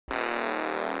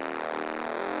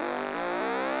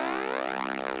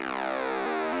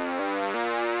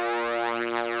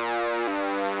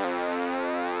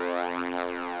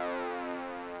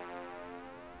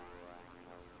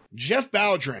Jeff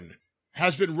Baldwin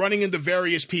has been running into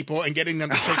various people and getting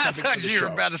them to say something. I thought you were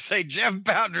about to say Jeff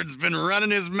Baldwin's been running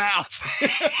his mouth.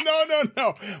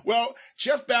 No. Well,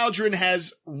 Jeff Baldwin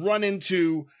has run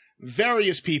into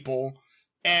various people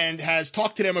and has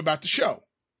talked to them about the show.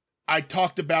 I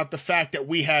talked about the fact that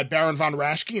we had Baron von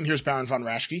Raschke, and here's Baron von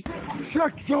Raschke.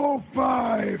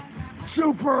 605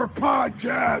 Super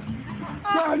Podcast.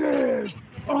 That is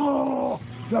all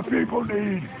the people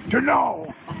need to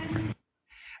know.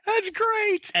 That's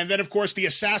great. And then, of course, the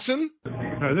assassin. This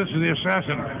is the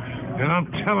assassin, and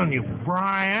I'm telling you,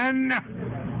 Brian,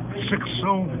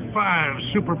 605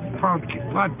 Super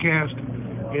Podcast,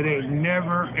 it ain't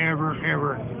never,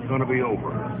 ever going to be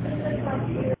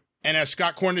over. And as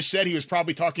Scott Cornish said, he was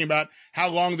probably talking about how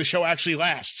long the show actually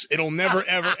lasts. It'll never,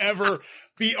 ever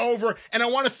be over. And I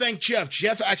want to thank Jeff.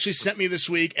 Jeff actually sent me this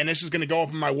week, and this is going to go up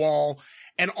on my wall,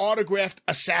 an autographed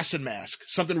assassin mask.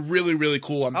 Something really, really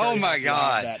cool. I'm oh, my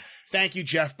God. That. Thank you,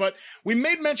 Jeff. But we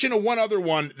made mention of one other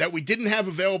one that we didn't have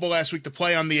available last week to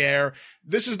play on the air.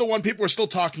 This is the one people are still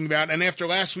talking about. And after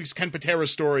last week's Ken Patera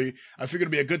story, I figured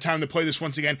it'd be a good time to play this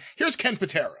once again. Here's Ken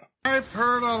Patera. I've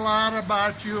heard a lot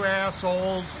about you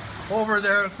assholes over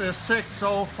there at the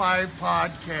 605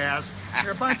 podcast.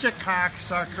 You're a bunch of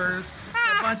cocksuckers,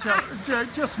 a bunch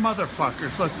of just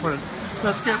motherfuckers.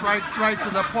 Let's get right to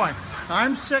the point.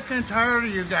 I'm sick and tired of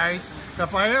you guys.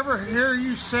 If I ever hear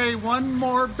you say one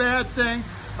more bad thing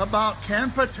about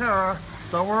Ken Patera,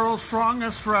 the world's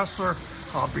strongest wrestler,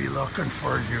 I'll be looking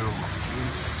for you.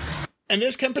 And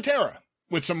there's Ken Patera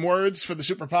with some words for the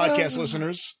Super Podcast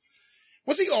listeners.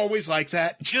 Was he always like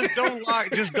that? Just don't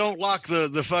lock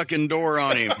the fucking door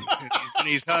on him when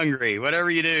he's hungry. Whatever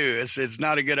you do, it's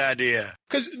not a good idea.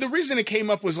 Because the reason it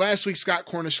came up was last week Scott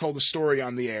Cornish told the story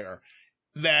on the air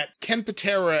that Ken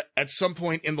Patera at some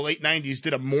point in the late 90s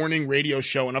did a morning radio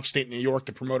show in upstate New York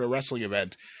to promote a wrestling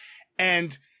event.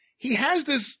 And he has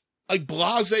this like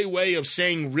blasé way of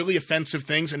saying really offensive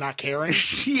things and not caring.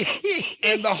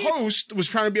 And the host was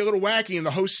trying to be a little wacky, and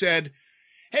the host said,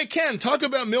 "Hey, Ken, talk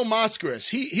about Mil Mascaras.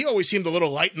 He always seemed a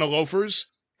little light in the loafers."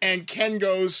 And Ken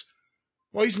goes,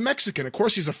 "Well, he's Mexican. Of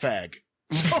course he's a fag."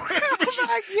 So it was just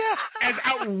as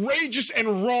outrageous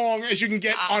and wrong as you can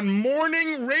get on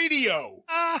morning radio.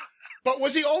 But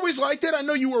was he always like that? I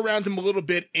know you were around him a little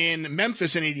bit in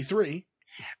Memphis in '83.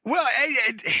 Well,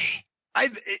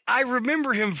 I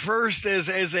remember him first as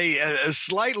a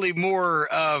slightly more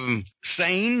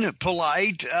sane,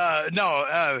 polite.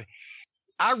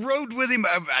 I rode with him.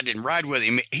 I didn't ride with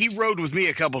him. He rode with me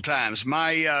a couple times.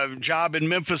 My job in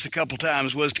Memphis a couple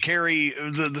times was to carry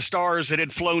the stars that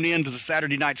had flown into the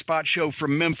Saturday night spot show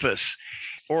from Memphis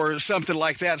or something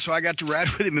like that. So I got to ride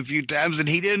with him a few times, and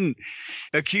he didn't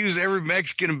accuse every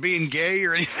Mexican of being gay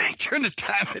or anything during the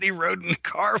time that he rode in the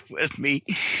car with me.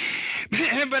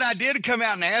 But I did come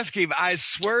out and ask him. I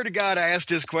swear to God, I asked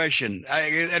this question.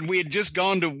 And we had just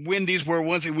gone to Wendy's where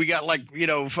once we got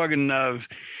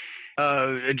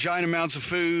giant amounts of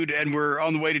food, and we're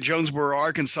on the way to Jonesboro,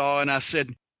 Arkansas. And I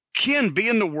said, "Ken,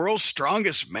 being the world's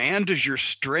strongest man, does your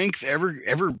strength ever,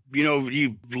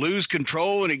 you lose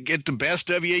control and it get the best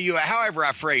of you? However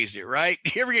I phrased it, right?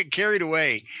 You ever get carried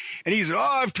away?" And he said, "Oh,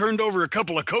 I've turned over a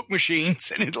couple of Coke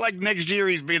machines." And it's like next year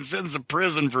he's being sentenced to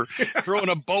prison for throwing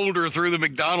a boulder through the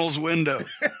McDonald's window.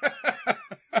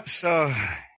 So